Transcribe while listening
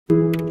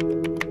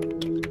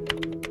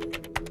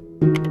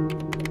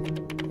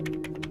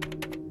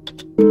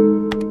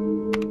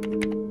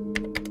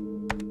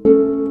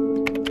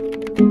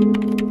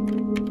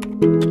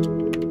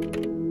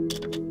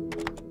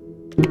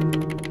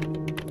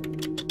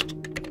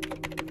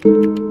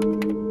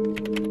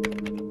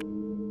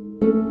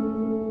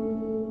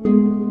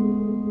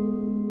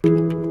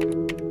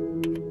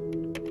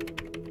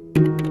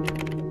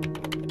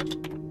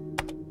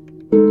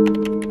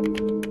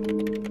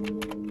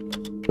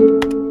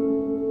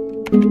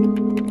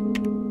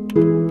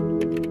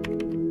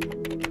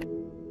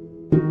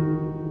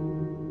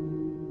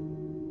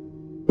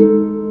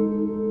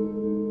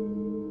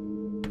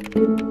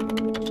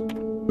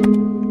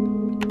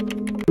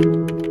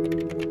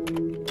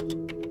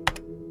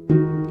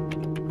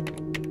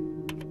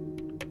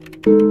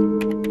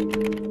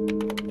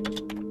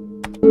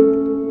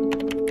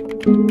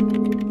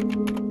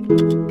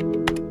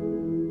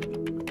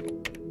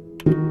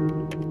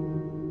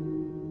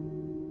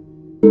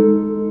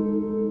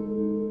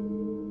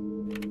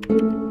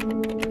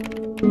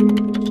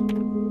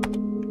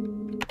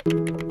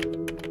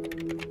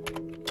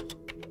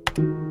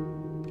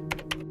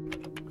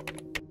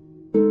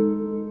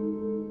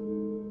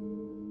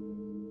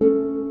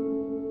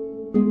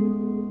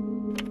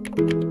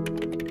I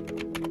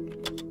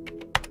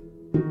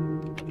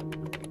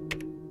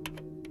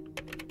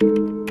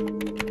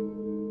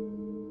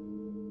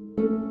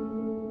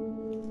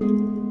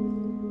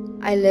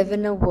live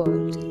in a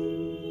world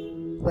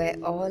where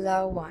all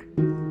are one.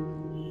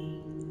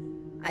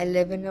 I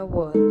live in a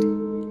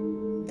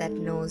world that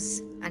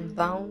knows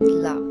unbound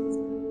love.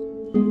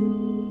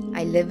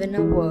 I live in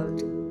a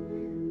world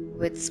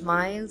with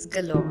smiles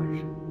galore.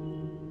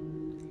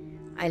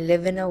 I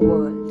live in a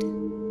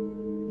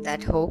world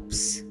that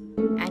hopes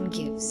and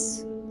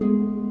gives.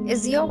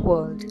 Is your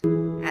world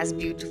as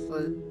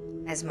beautiful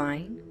as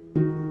mine?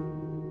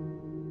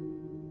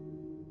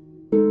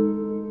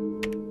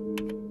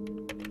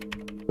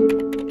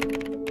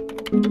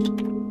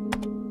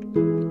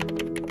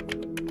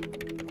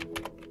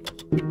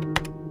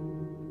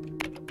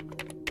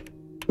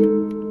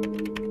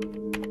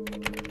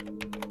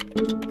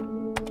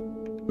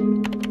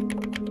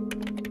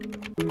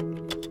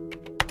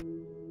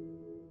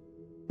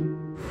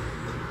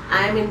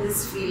 I am in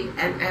this field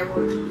and I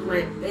want to do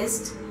my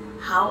best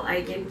how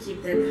I can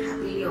keep them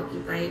happily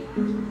occupied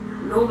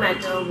no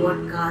matter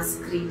what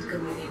caste, creed,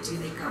 community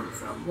they come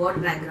from,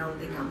 what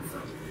background they come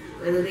from.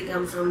 Whether they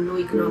come from low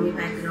economic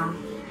background,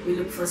 we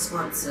look for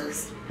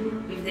sponsors.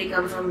 If they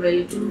come from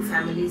well-to-do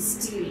families,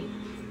 still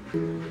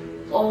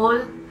all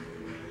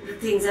the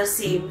things are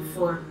same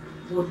for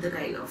both the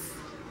kind of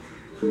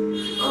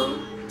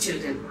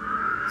children.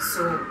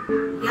 So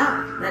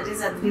yeah, that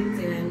is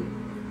Advitya,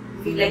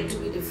 and we like to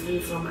be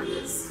different from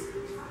others.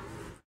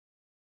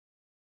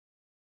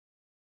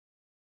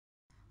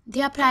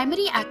 Their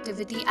primary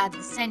activity at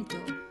the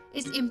center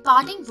is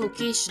imparting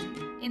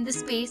vocation in the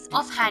space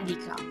of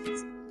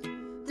handicrafts.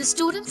 The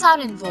students are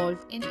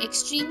involved in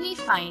extremely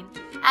fine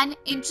and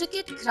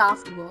intricate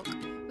craft work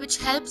which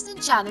helps in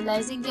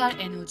channelizing their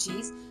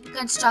energies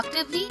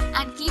constructively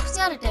and keeps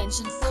their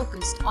attention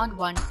focused on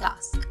one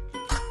task.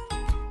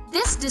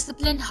 This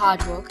disciplined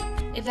hard work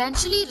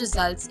eventually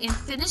results in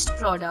finished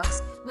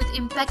products with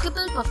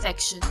impeccable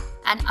perfection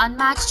and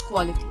unmatched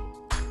quality.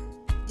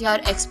 Their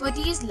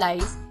expertise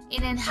lies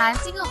in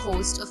enhancing a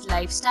host of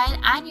lifestyle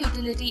and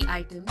utility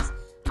items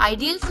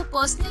ideal for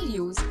personal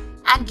use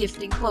and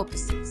gifting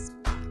purposes.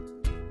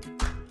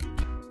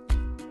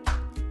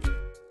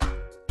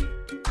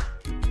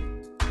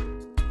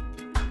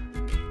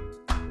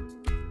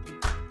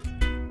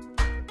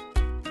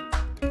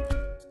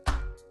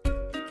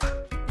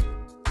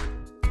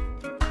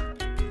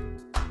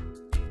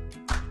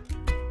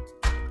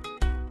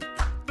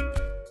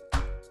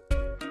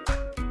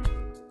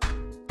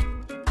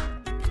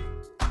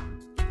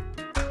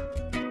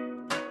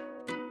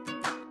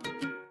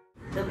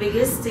 The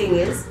biggest thing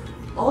is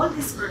all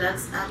these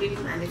products are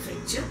being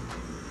manufactured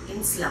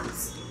in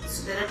slums.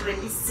 So there are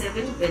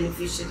 27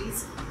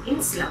 beneficiaries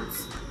in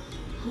slums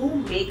who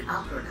make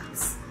our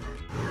products.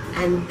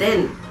 And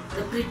then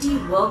the pretty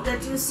work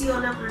that you see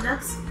on our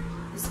products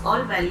is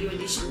all value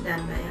addition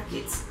done by our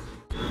kids.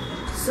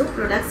 So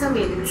products are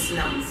made in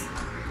slums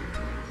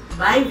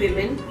by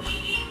women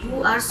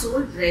who are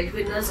sole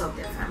breadwinners of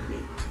their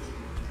family.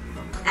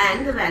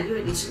 And the value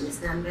addition is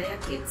done by our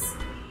kids.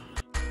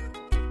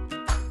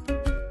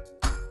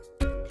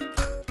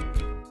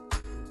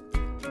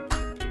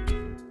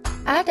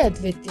 At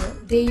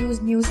Advitya, they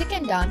use music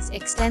and dance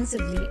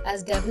extensively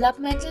as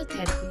developmental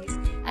therapies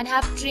and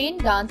have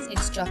trained dance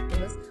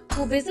instructors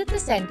who visit the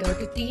center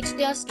to teach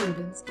their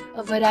students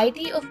a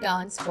variety of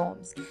dance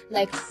forms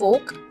like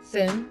folk,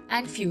 film,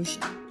 and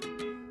fusion.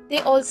 They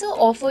also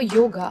offer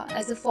yoga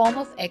as a form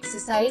of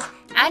exercise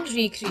and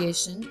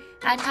recreation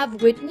and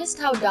have witnessed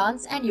how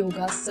dance and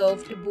yoga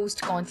serve to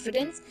boost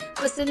confidence,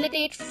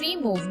 facilitate free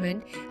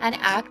movement, and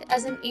act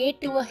as an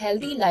aid to a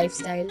healthy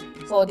lifestyle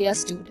for their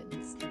students.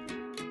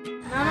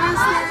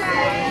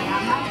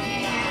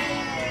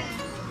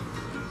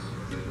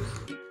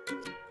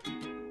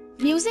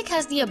 Music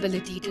has the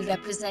ability to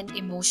represent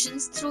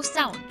emotions through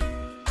sound.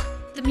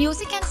 The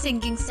music and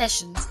singing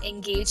sessions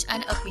engage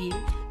and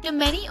appeal to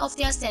many of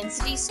their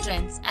sensory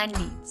strengths and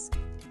needs.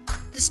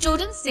 The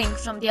students sing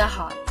from their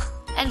hearts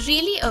and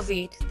really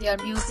await their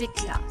music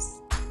class.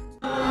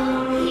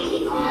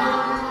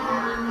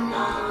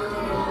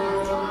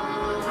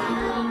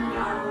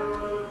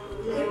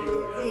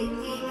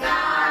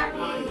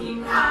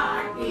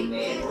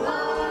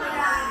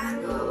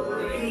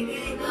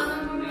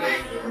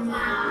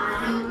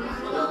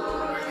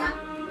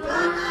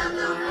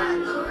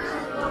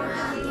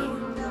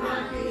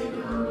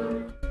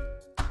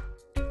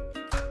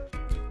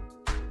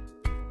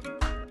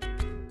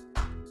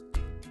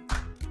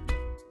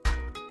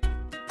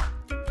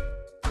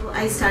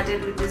 I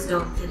started with this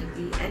dog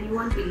therapy, and you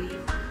won't believe,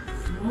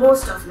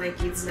 most of my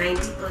kids,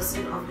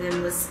 90% of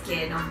them were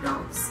scared of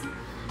dogs.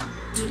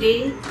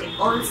 Today, they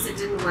all sit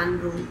in one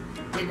room,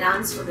 they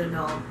dance for the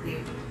dog,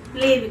 they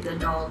play with the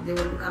dog, they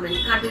want to come and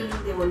cuddle,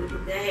 they want to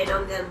put their head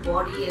on their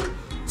body and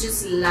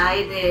just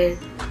lie there.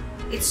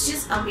 It's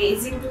just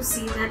amazing to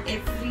see that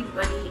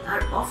everybody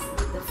are off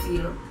with the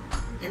fear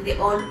and they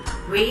all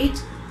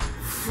wait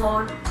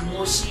for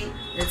Moshi,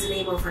 that's the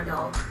name of a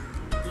dog,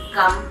 to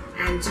come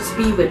and just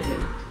be with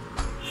him.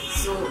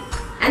 So,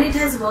 and it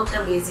has worked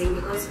amazing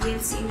because we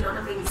have seen a lot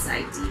of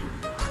anxiety.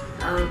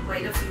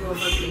 Quite a few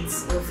of our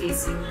kids were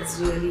facing has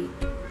really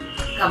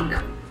come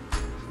down.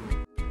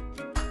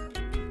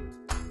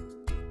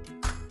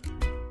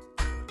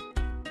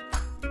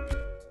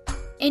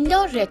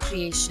 Indoor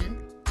recreation,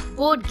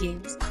 board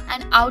games,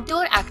 and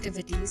outdoor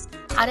activities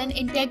are an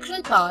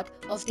integral part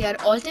of their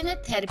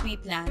alternate therapy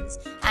plans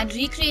and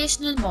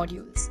recreational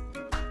modules.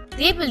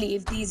 They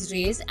believe these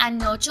raise and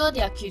nurture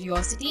their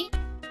curiosity,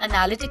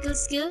 analytical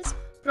skills,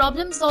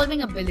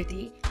 problem-solving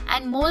ability,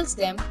 and molds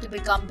them to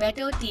become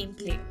better team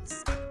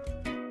players.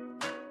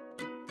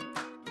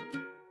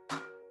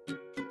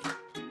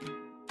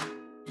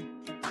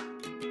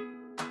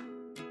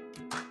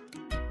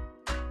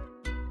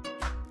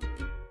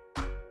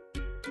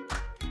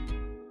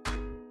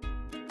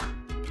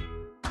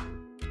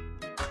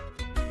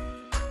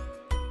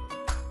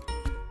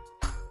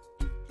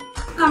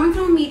 Coming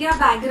from a media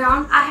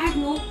background, I had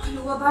no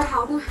clue about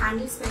how to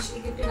handle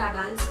specially gifted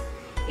adults.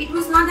 It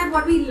was not that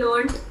what we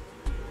learned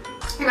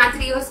in our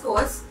 3 years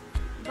course,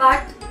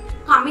 but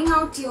coming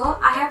out here,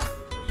 I have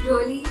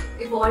really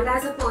evolved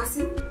as a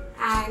person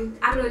and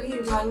I'm really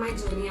enjoying my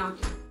journey out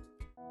here.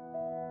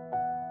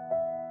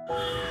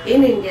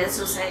 In India,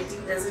 society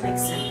doesn't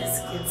accept these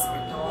kids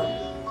at all.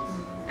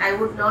 I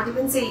would not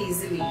even say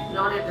easily,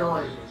 not at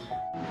all.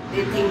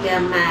 They think they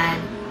are mad,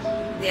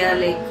 they are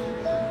like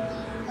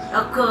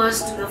a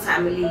curse to the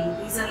family.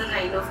 These are the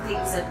kind of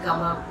things that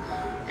come up,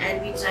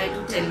 and we try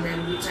to tell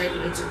them, we try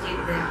to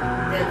educate them.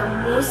 They're the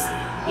most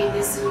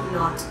innocent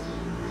lot.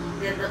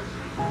 They're the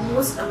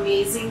most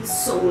amazing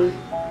soul.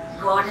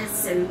 God has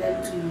sent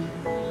them to you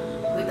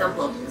with a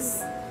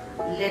purpose.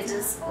 Let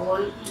us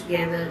all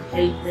together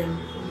help them,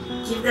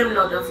 give them a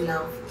lot of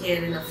love,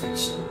 care and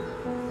affection,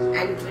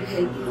 and it will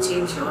help you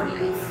change your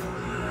life.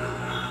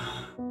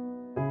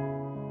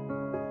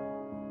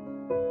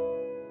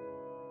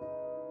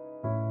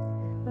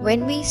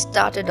 When we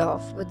started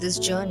off with this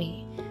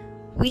journey,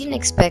 we didn't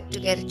expect to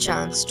get a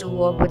chance to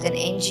work with an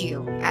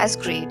NGO as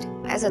great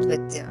as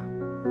Advitya.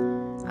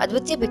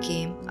 Advitya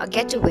became a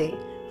getaway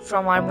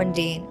from our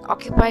mundane,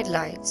 occupied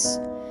lives.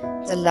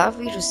 The love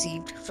we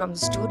received from the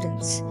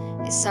students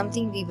is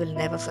something we will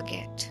never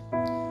forget.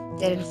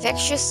 Their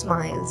infectious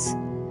smiles,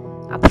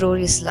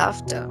 uproarious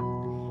laughter,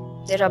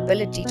 their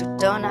ability to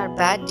turn our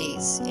bad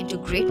days into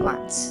great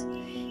ones,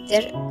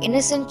 their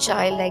innocent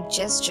childlike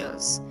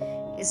gestures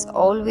is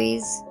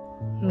always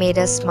made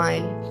us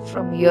smile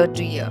from year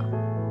to year.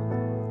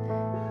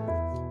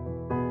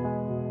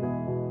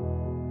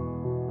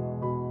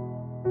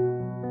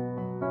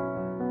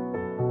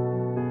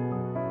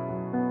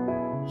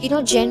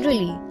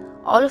 Generally,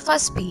 all of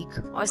us speak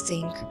or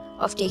think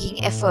of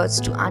taking efforts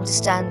to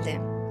understand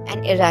them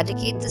and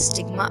eradicate the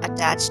stigma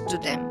attached to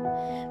them,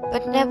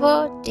 but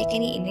never take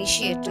any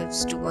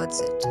initiatives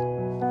towards it.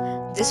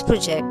 This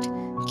project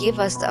gave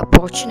us the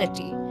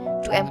opportunity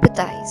to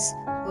empathize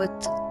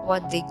with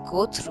what they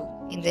go through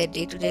in their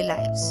day-to-day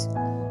lives.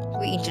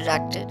 We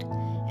interacted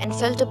and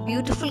felt a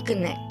beautiful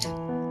connect,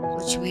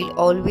 which we'll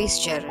always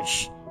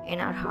cherish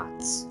in our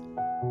hearts.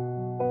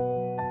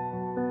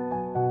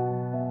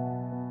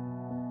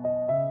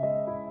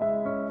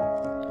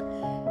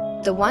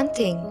 The one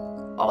thing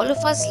all of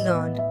us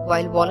learned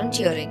while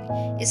volunteering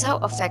is how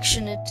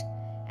affectionate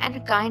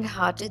and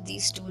kind-hearted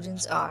these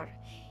students are,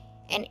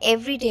 and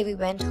every day we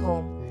went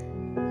home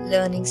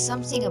learning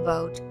something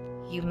about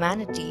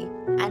humanity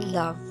and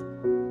love.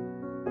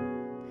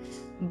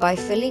 By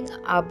filling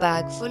our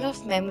bag full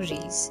of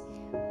memories,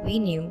 we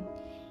knew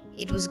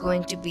it was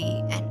going to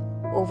be an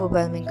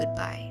overwhelming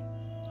goodbye.